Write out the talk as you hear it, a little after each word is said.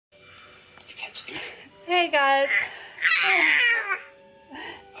can't speak. Hey guys.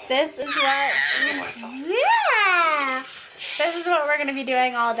 This is what This is what we're gonna be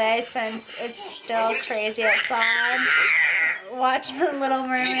doing all day since it's still crazy outside. Watching the Little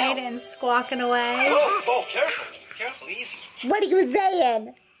Mermaid and squawking away. Oh, careful, easy. What are you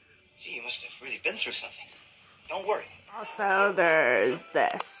saying? Gee, you must have really been through something. Don't worry. Also, there's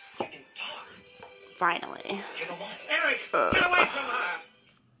this. You can talk. Finally. You're the one. Eric, get away from her!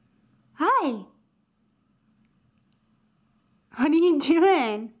 Hi. What are you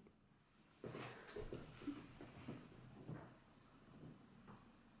doing?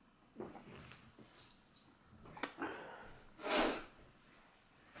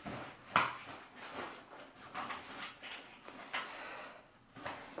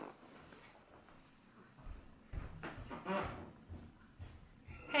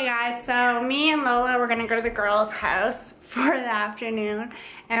 Hey guys, so me and Lola were gonna go to the girls' house for the afternoon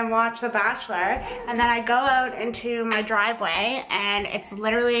and watch The Bachelor, and then I go out into my driveway and it's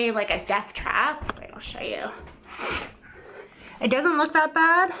literally like a death trap. Wait, I'll show you. It doesn't look that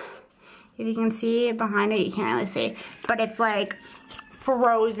bad. If you can see behind it, you can't really see, but it's like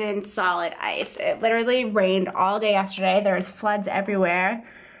frozen solid ice. It literally rained all day yesterday. There's floods everywhere,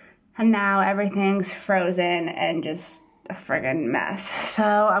 and now everything's frozen and just a friggin' mess. So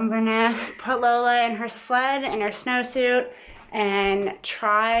I'm gonna put Lola in her sled, in her snowsuit, and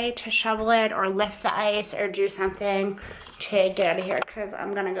try to shovel it or lift the ice or do something to get out of here because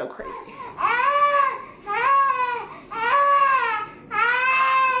I'm gonna go crazy.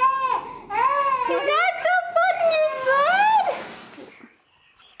 Is that so fun in your sled?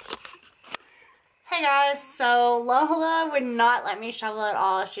 Hey guys, so Lola would not let me shovel at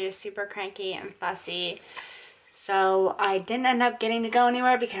all. She was super cranky and fussy. So I didn't end up getting to go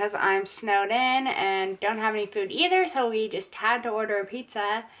anywhere because I'm snowed in and don't have any food either, so we just had to order a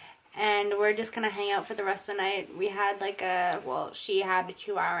pizza and we're just gonna hang out for the rest of the night. We had like she had a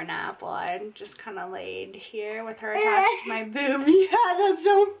 2-hour nap while I just kind of laid here with her attached to my boob. Yeah, that's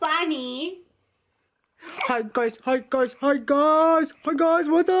so funny. Hi guys,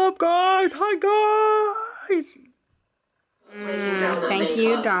 what's up guys? Hi guys. Thank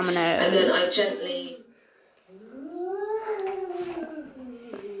you, Domino's. And then I gently...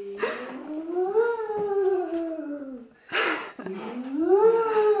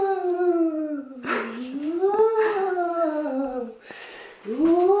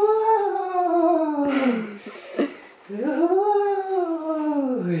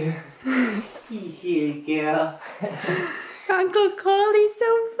 Uncle Cole's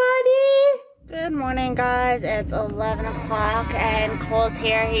so funny. Good morning guys, it's 11 o'clock and Cole's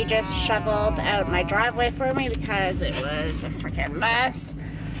here. He just shoveled out my driveway for me because it was a freaking mess.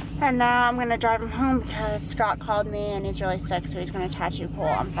 And now I'm gonna drive him home because Scott called me and he's really sick, so he's gonna tattoo Cole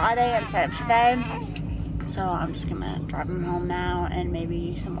on Friday instead of today. So I'm just gonna drive him home now and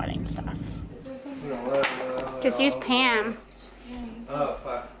maybe some wedding stuff. Just use Pam. Oh,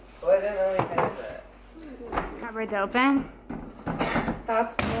 fuck. Well, I didn't really have that. Cupboard's open.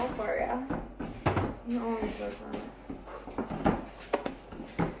 That's cool for you. You always go for it.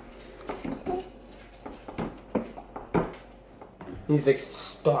 He's like,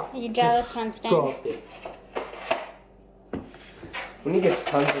 stop. Are you jealous, Winston? Stop it. When he gets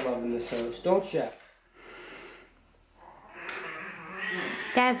tons of love in this house, don't you?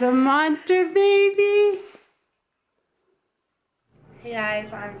 That's a monster baby. Hey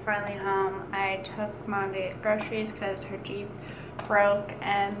guys, I'm finally home. I took Mom to get groceries because her Jeep broke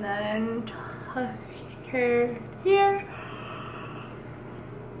and then took her here.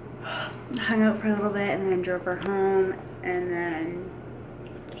 Hung out for a little bit and then drove her home and then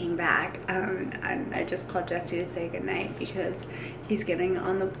came back. And I just called Jesse to say goodnight because he's getting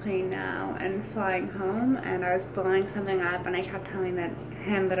on the plane now and flying home, and I was blowing something up and I kept telling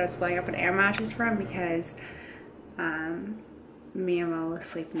him that I was blowing up an air mattress for him because me and Lola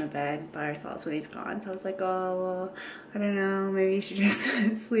sleep in the bed by ourselves when he's gone. So I was like, oh, well, I don't know, maybe you should just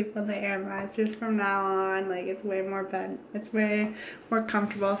sleep on the air mattress from now on. Like, it's way more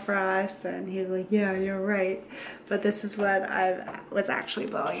comfortable for us. And he was like, yeah, you're right. But this is what I was actually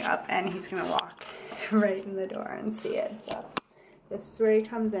blowing up, and he's gonna walk right in the door and see it. So this is where he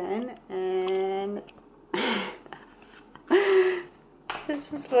comes in, and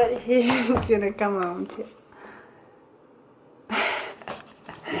this is what he's gonna come home to.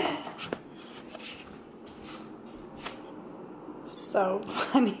 So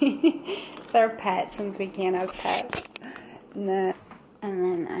funny. It's our pet since we can't have pets. And then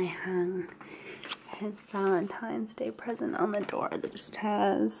I hung his Valentine's Day present on the door that just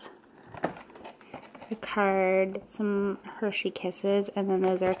has a card, some Hershey Kisses, and then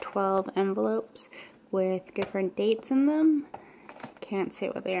those are 12 envelopes with different dates in them. Can't say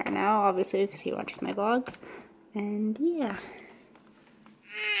what they are now, obviously, because he watches my vlogs. And yeah.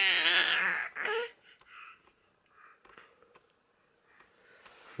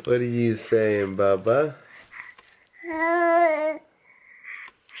 What are you saying, Bubba?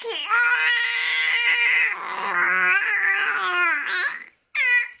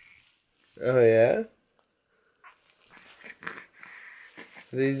 Oh yeah?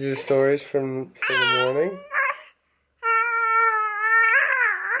 These are stories for the morning?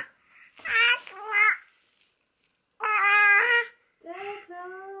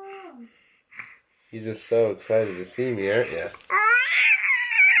 You're just so excited to see me, aren't you?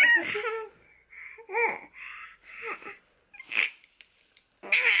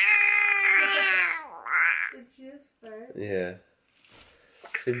 Yeah.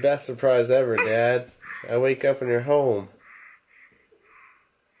 It's your best surprise ever, Dad. I wake up and you're home.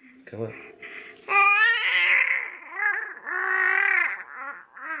 Come on.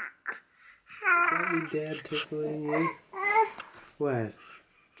 Is Dad tickling you? What?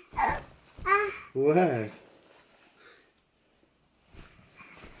 What?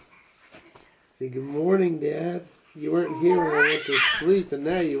 Say good morning, Dad. You weren't here when I went to sleep, and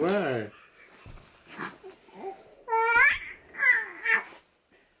now you are.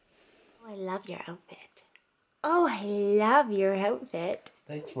 I love your outfit. Oh, I love your outfit.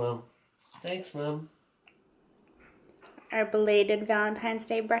 Thanks, Mom. Thanks, Mom. Our belated Valentine's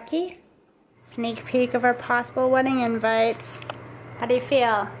Day brekkie. Sneak peek of our possible wedding invites. How do you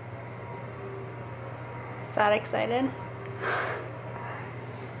feel? That excited?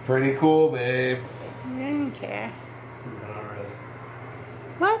 Pretty cool, babe. I don't care. Not really.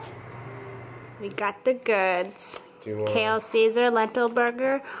 What? We got the goods. Do you want... Kale Caesar, lentil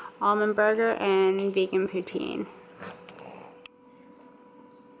burger, almond burger, and vegan poutine.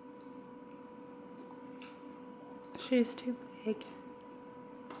 She's too big.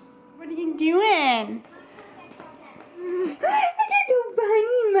 What are you doing? That's so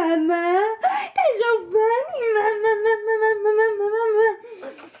funny, Mama. That's so funny, Mama.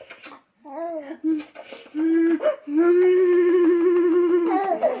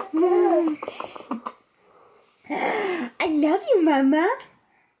 I love you, Mama.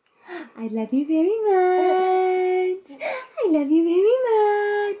 I love you very much. I love you very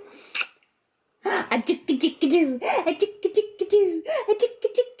much. A chicka chicka doo, a chicka chicka doo, a chicka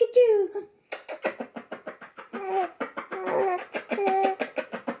chicka doo.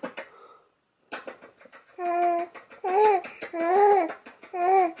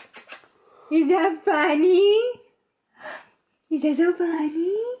 Is that funny? Is that so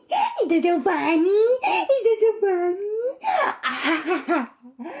funny? Is that so funny? Is that so funny?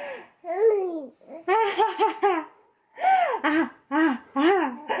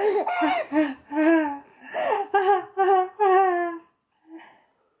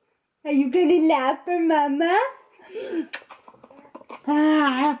 Are you gonna laugh for Mama?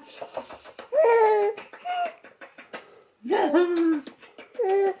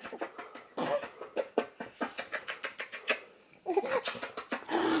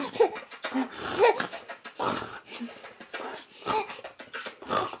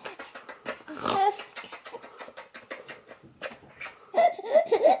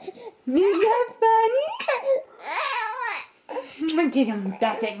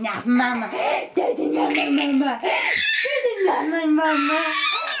 That's enough, Mama. That's enough, my Mama. That's enough, my Mama.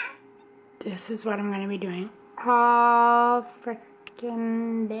 This is what I'm going to be doing all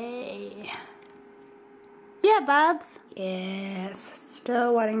frickin' day. Yeah, Bubs. Yes,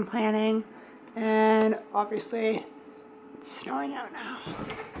 still wedding planning. And obviously, it's snowing out now.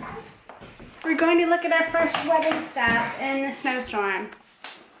 We're going to look at our first wedding stuff in the snowstorm.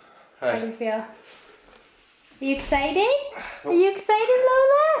 Hi. How do you feel? Are you excited? Are you excited,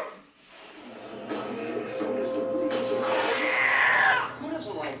 Lola?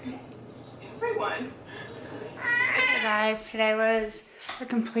 Everyone. Hey guys, today was a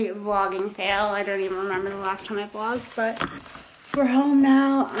complete vlogging fail. I don't even remember the last time I vlogged, but we're home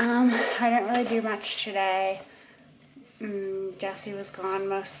now. I didn't really do much today. Jesse was gone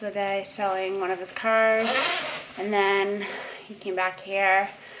most of the day selling one of his cars, and then he came back here.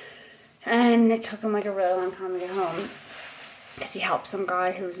 And it took him like a really long time to get home because he helped some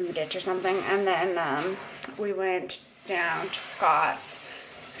guy who was in the ditch or something. And then we went down to Scott's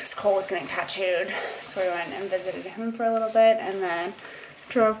because Cole was getting tattooed. So we went and visited him for a little bit and then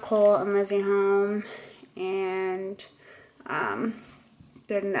drove Cole and Lizzie home and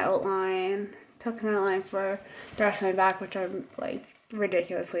did an outline, took an outline for the rest of my back, which I'm like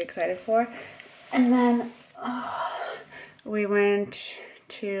ridiculously excited for. And then we went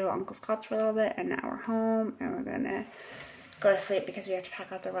to Uncle Scott's for a little bit, and now we're home, and we're gonna go to sleep because we have to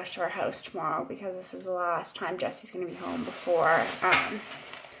pack out the rest of our house tomorrow because this is the last time Jesse's gonna be home before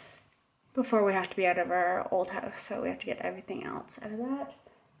we have to be out of our old house. So we have to get everything else out of that.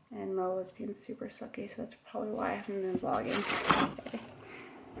 And Lola's being super sucky, so that's probably why I haven't been vlogging today.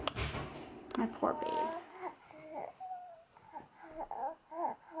 My poor babe.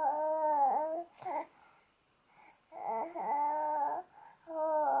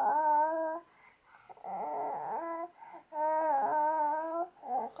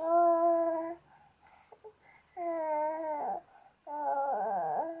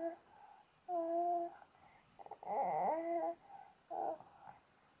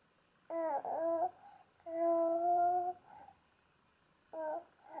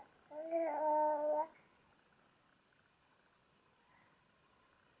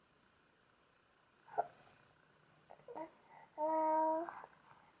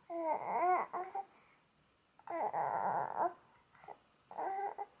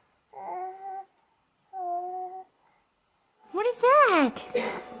 What is that?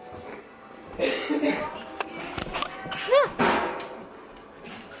 Look.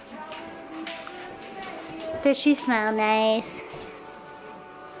 Does she smell nice?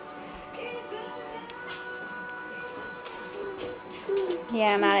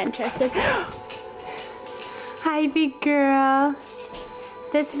 Yeah, I'm not interested. Hi, big girl.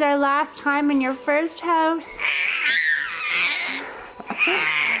 This is our last time in your first house.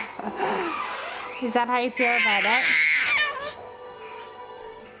 Is that how you feel about it?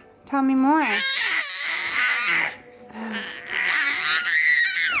 Tell me more.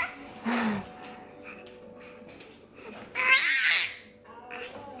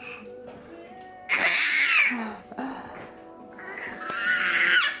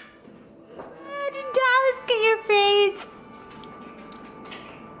 Look at your face.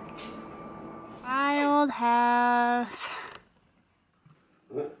 My old house.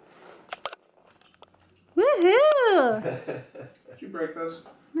 Woohoo! Did you break this?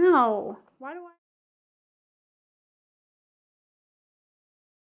 No. Why do I?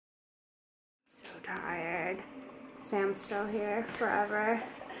 So tired. Sam's still here forever.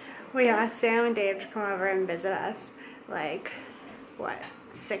 We asked Sam and Dave to come over and visit us like, what,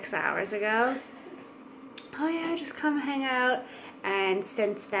 6 hours ago? Oh yeah, just come hang out. And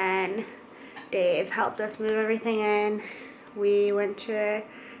since then, Dave helped us move everything in. We went to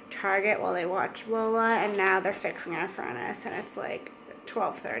Target while they watched Lola, and now they're fixing our furnace, and it's like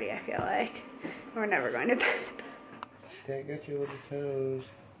 12:30, I feel like. We're never going to bed. Dad got your little toes.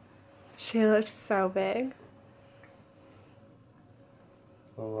 She looks so big.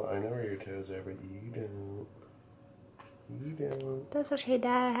 Well, I know where your toes are, but you don't. You don't. That's okay,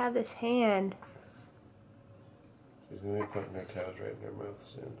 Dad. I have this hand. She's gonna be putting her toes right in her mouth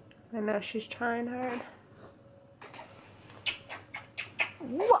soon. I know, she's trying hard.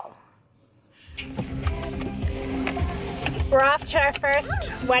 Whoa! We're off to our first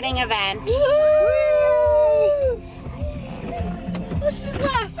wedding event. Woo! Let's just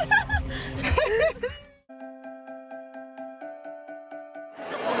laugh.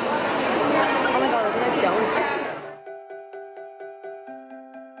 Oh my god, look at that donut.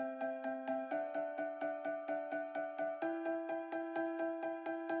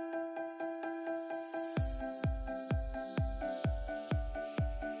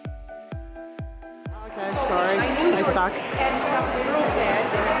 Okay, sorry. I suck. Real sad.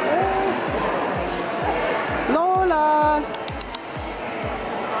 Lola!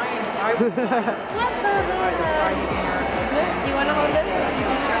 Do you want to hold this?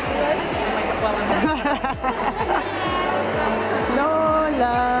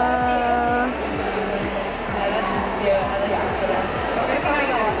 Lola! This is cute. I like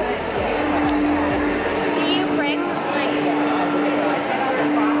this. Do you bring like?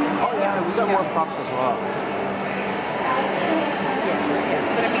 Oh yeah, we got more props as well.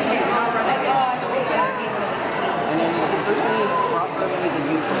 But I mean, like, And then the first thing is prop that we can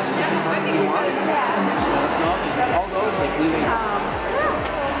use for you want. So all those like we make.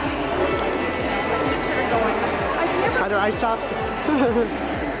 How do I stop?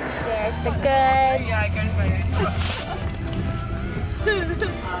 There's the goods.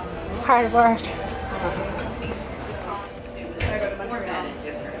 Hard work.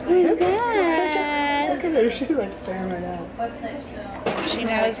 Look at her, she's like staring right now. She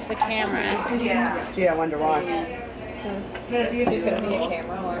knows the camera. Gee, I wonder why. she's gonna be a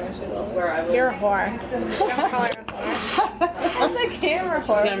camera. Where I would. You're a whore. Don't call her a whore. That's a camera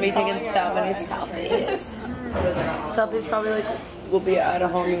for She's gonna be taking so many selfies. Selfies probably like will be at a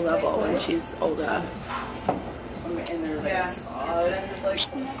whole new level when she's older.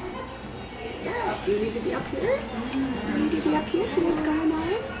 You need to be up here? You need to be up here, see what's going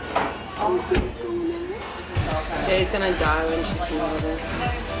on? Oh, see what's going on? Jay's gonna die when she sees all this.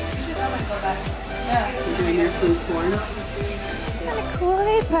 Doing your food porn. What kind of cool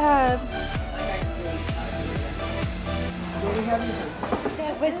iPad?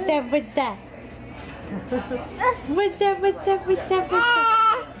 What's that? What's that? What's that? What's that? What's that? What's that?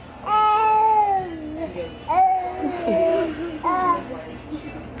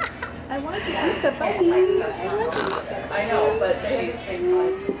 I want to eat the puppy. I know, but she's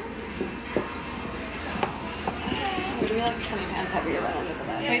twice. Maybe like 20 pounds heavier than under the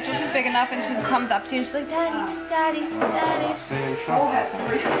bed. Wait till she's big enough and she comes up to you and she's like, Daddy, Daddy, Daddy.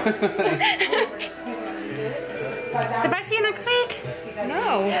 So bye, see you next week?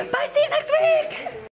 No. Bye, see you next week!